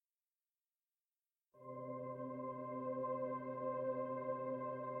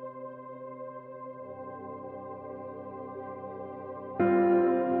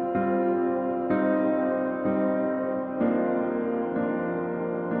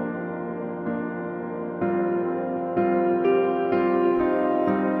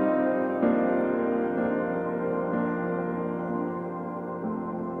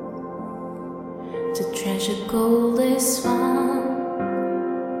this one,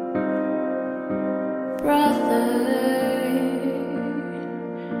 brother.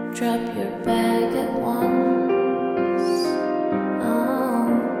 Drop your bag at once.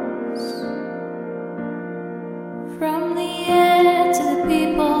 From the air to the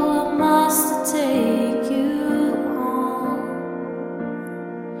people, I must take you on.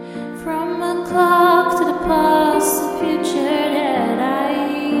 From the clock to the past, the future that I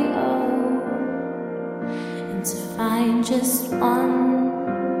owe, and to find just one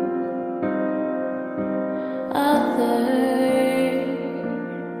other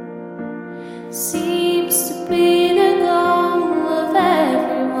seems to be the goal of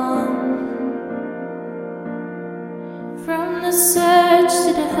everyone. From the search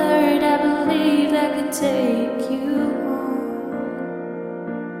to the hurt, I believe I could take you home.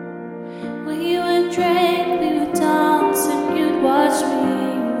 We would drink, we would dance, and you'd watch me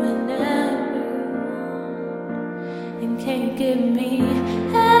whenever you want. And can you give me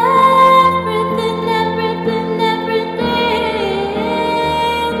everything, everything, everything?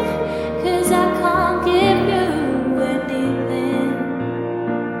 'Cause I can't give you anything.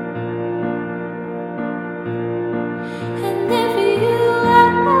 And if you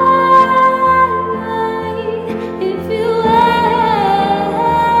wait,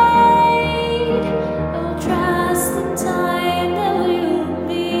 oh, trust in time that we'll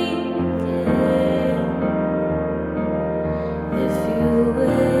meet again. If you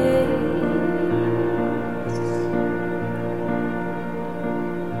wait,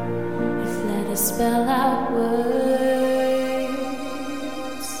 if let us spell out words,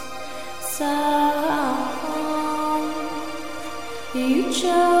 sound. You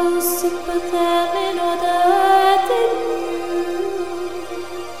chose to put them in order, didn't you?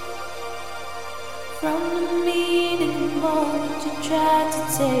 From the meaning moment you tried to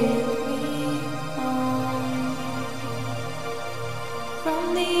take me on. From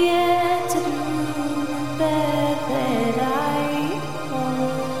the air to the room and bed that I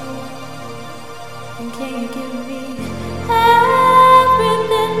own. And can you give me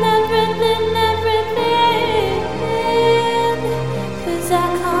everything, everything, everything? 'Cause I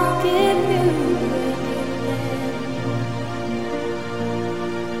can't give